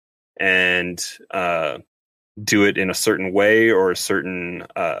 and do it in a certain way or a certain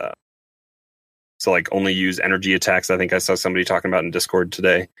so like only use energy attacks. I think I saw somebody talking about in Discord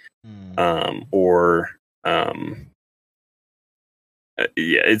today.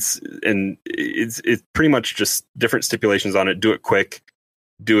 It's pretty much just different stipulations on it. Do it quick,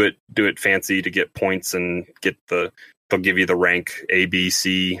 do it fancy to get points and get they'll give you the rank A, B,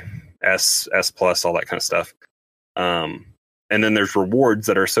 C, S plus, all that kind of stuff. And then there's rewards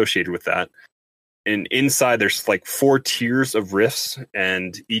that are associated with that. And inside there's like 4 tiers of rifts,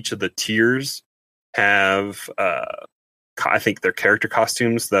 and each of the tiers have I think they're character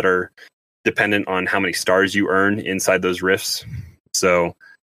costumes that are dependent on how many stars you earn inside those rifts. So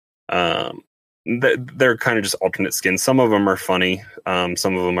they're kind of just alternate skins. Some of them are funny.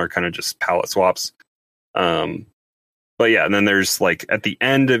 Some of them are kind of just palette swaps. But yeah, and then there's like at the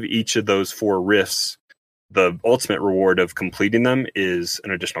end of each of those 4 rifts, the ultimate reward of completing them is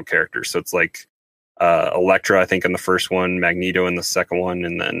an additional character. So it's like Elektra, I think, in the first one, Magneto in the second one,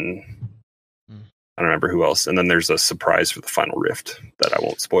 and then I don't remember who else. And then there's a surprise for the final rift that I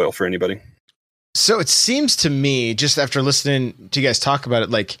won't spoil for anybody. So it seems to me, just after listening to you guys talk about it,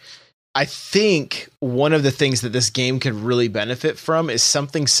 like I think one of the things that this game could really benefit from is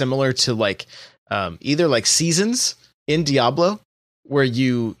something similar to like either like seasons in Diablo, where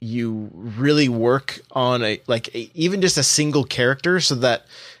you really work on even just a single character, so that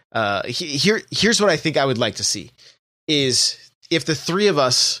here's what I think I would like to see is if the three of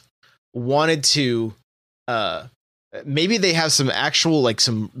us wanted to maybe they have some actual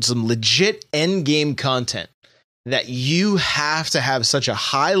some legit end game content that you have to have such a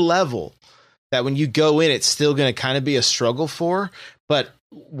high level that when you go in, it's still going to kind of be a struggle for, but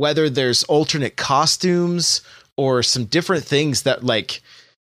whether there's alternate costumes or some different things that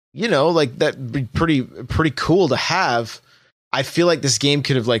that'd be pretty cool to have. I feel like this game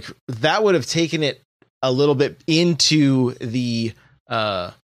could have that would have taken it a little bit into the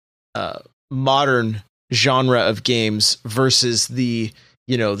modern genre of games versus the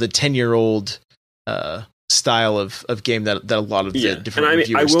 10-year-old style of game that a lot of the different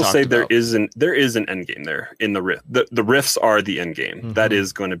reviewers I will say about. there is an end game there in the rift. The rifts are the end game. Mm-hmm. That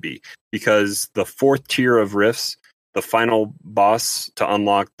is going to be, because the fourth tier of rifts, the final boss to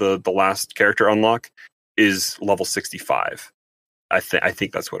unlock the last character unlock is level 65. I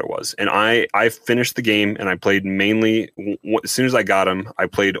think that's what it was. And I finished the game and I played mainly as soon as I got him, I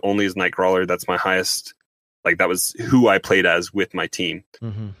played only as Nightcrawler. That's my highest. That was who I played as with my team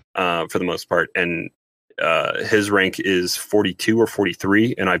for the most part. And his rank is 42 or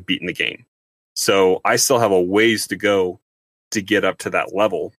 43, and I've beaten the game. So I still have a ways to go to get up to that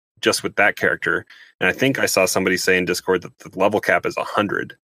level just with that character. And I think I saw somebody say in Discord that the level cap is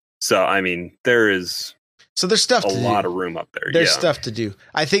 100. So, I mean, there's stuff a lot of room up there. There's stuff to do.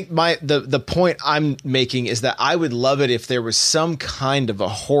 I think the point I'm making is that I would love it if there was some kind of a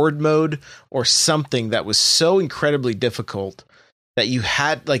horde mode or something that was so incredibly difficult that you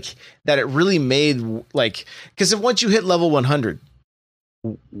had that it really made because once you hit level 100,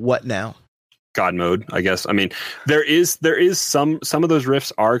 what now? God mode, I guess. I mean, there is some of those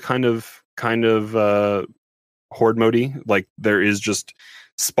rifts are kind of horde modey. There is just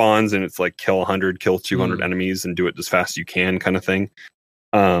spawns and it's kill 100, kill 200 enemies and do it as fast as you can kind of thing.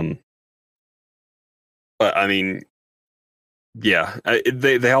 But I mean, yeah,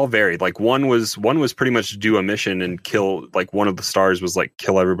 they all vary. One was pretty much do a mission and kill. One of the stars was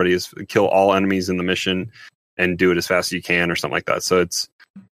kill all enemies in the mission and do it as fast as you can or something like that. So it's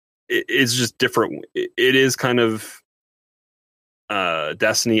just different. It is kind of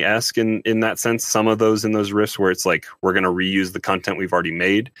Destiny-esque in that sense. Some of those in those rifts where it's we're going to reuse the content we've already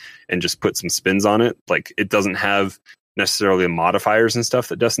made and just put some spins on it. It doesn't have necessarily the modifiers and stuff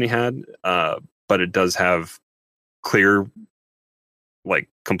that Destiny had, but it does have clear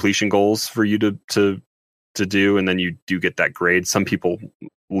completion goals for you to do, and then you do get that grade. Some people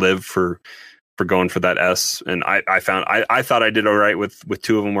live for going for that S, and I found I thought I did all right with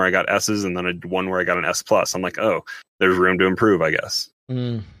two of them where I got S's, and then I did one where I got an S plus. I'm oh, there's room to improve, I guess.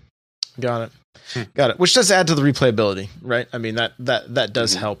 Got it. Which does add to the replayability, right? I mean that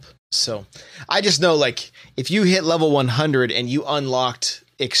does help. So I just know if you hit level 100 and you unlocked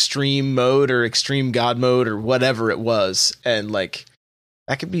extreme mode or extreme god mode or whatever it was, and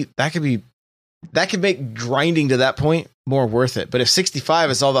that could make grinding to that point more worth it. But if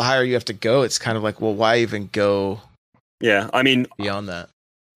 65 is all the higher you have to go, it's kind of well, why even go? Yeah, I mean, beyond that,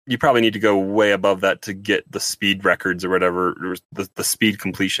 you probably need to go way above that to get the speed records or whatever, or the speed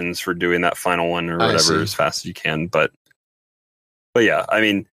completions for doing that final one or whatever as fast as you can. But yeah, I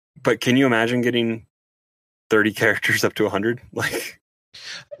mean, but can you imagine getting 30 characters up to 100?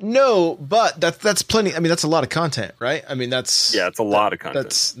 No, but that's plenty. I mean, that's a lot of content, right? I mean, it's a lot of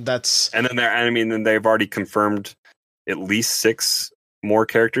content. That's and then they've already confirmed at least 6 more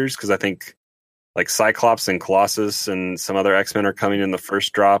characters, because I think Cyclops and Colossus and some other X-Men are coming in the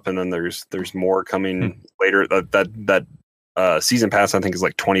first drop, and then there's more coming later. That season pass I think is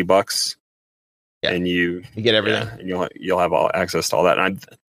 $20, and you get everything, and you'll have all access to all that. And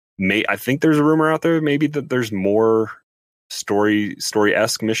I think there's a rumor out there maybe that there's more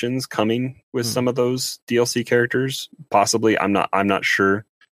story-esque missions coming with some of those DLC characters. Possibly, I'm not sure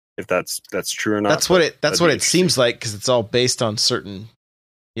if that's true or not. That's what it seems like, because it's all based on certain,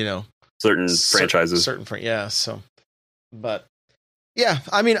 franchises. So, but yeah,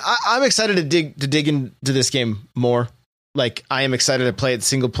 I mean, I'm excited to dig into this game more. I am excited to play it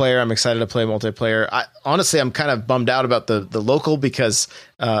single player. I'm excited to play multiplayer. Honestly, I'm kind of bummed out about the local, because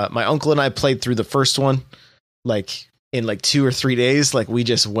my uncle and I played through the first one in 2 or 3 days. We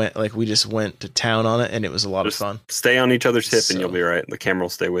just went to town on it, and it was a lot of fun. Stay on each other's hip and you'll be right. The camera will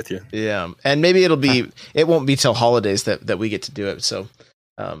stay with you. Yeah. And maybe it won't be till holidays that we get to do it. So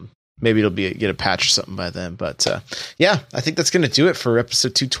maybe it'll get a patch or something by then. But yeah, I think that's going to do it for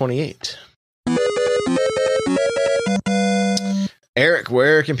episode 228. Eric,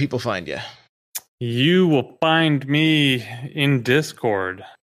 where can people find you? You will find me in Discord.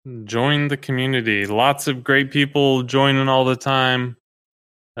 Join the community. Lots of great people joining all the time.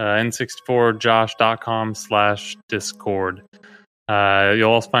 n64josh.com/discord. You'll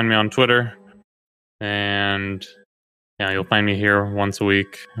also find me on Twitter, and you'll find me here once a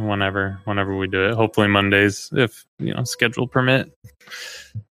week, whenever we do it. Hopefully Mondays, if schedule permit.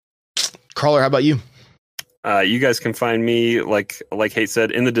 Crawler, how about you? You guys can find me, like Hate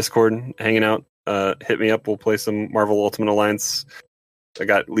said, in the Discord, hanging out. Hit me up. We'll play some Marvel Ultimate Alliance. I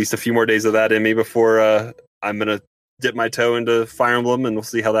got at least a few more days of that in me before I'm gonna dip my toe into Fire Emblem, and we'll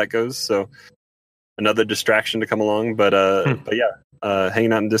see how that goes. So another distraction to come along, but yeah,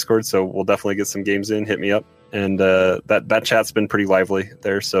 hanging out in Discord. So we'll definitely get some games in. Hit me up, and that chat's been pretty lively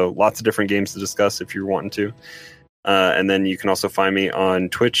there. So lots of different games to discuss if you're wanting to. And then you can also find me on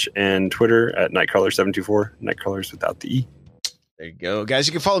Twitch and Twitter at Nightcrawler724. Nightcrawlers without the E. There you go, guys.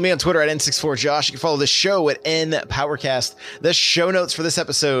 You can follow me on Twitter at N64Josh. You can follow the show at NPowercast. The show notes for this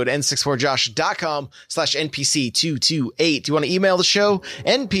episode, n64josh.com/NPC228. You want to email the show?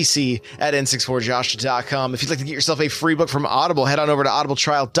 NPC@N64Josh.com. If you'd like to get yourself a free book from Audible, head on over to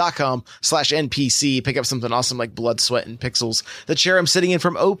audibletrial.com/NPC. Pick up something awesome like Blood, Sweat, and Pixels. The chair I'm sitting in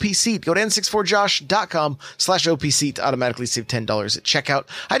from OPC. Go to N64Josh.com/OPC to automatically save $10 at checkout.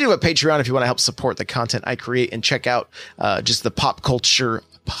 I do have a Patreon if you want to help support the content I create, and check out just the pop culture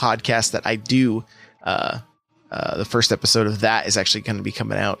podcast that I do. The first episode of that is actually going to be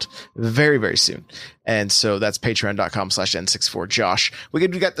coming out very, very soon. And so that's patreon.com/N64Josh. We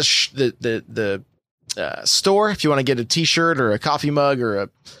got the store. If you want to get a t-shirt or a coffee mug or a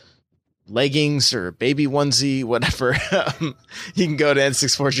leggings or a baby onesie, whatever, you can go to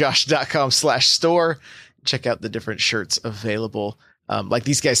N64Josh.com/store. Check out the different shirts available. Like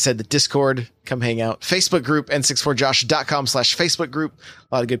these guys said, the Discord, come hang out. Facebook group, N64Josh.com/Facebook group.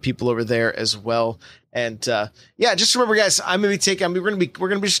 A lot of good people over there as well. And just remember, guys, we're gonna be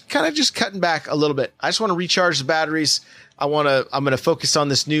kind of just cutting back a little bit. I just want to recharge the batteries. I'm gonna focus on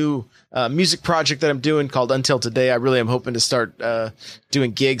this new music project that I'm doing called Until Today. I really am hoping to start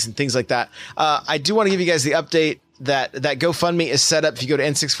doing gigs and things like that. I do want to give you guys the update that GoFundMe is set up. If you go to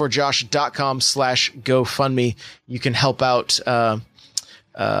N64Josh.com/GoFundMe, you can help out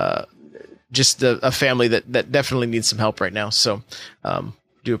just a family that definitely needs some help right now. So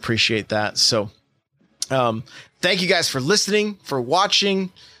do appreciate that. So thank you guys for listening, for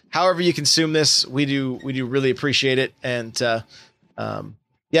watching, however you consume this. We do really appreciate it. And there'll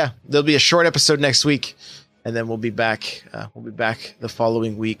be a short episode next week, and then we'll be back the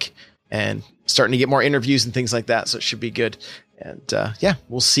following week and starting to get more interviews and things like that. So it should be good. And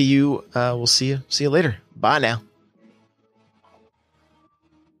we'll see you later. Bye now.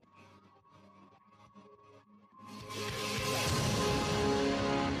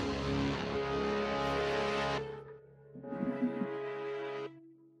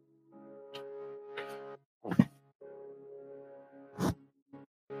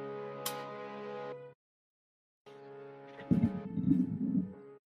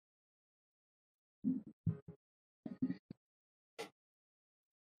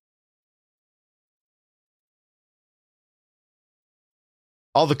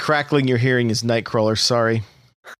 All the crackling you're hearing is Nightcrawler. Sorry.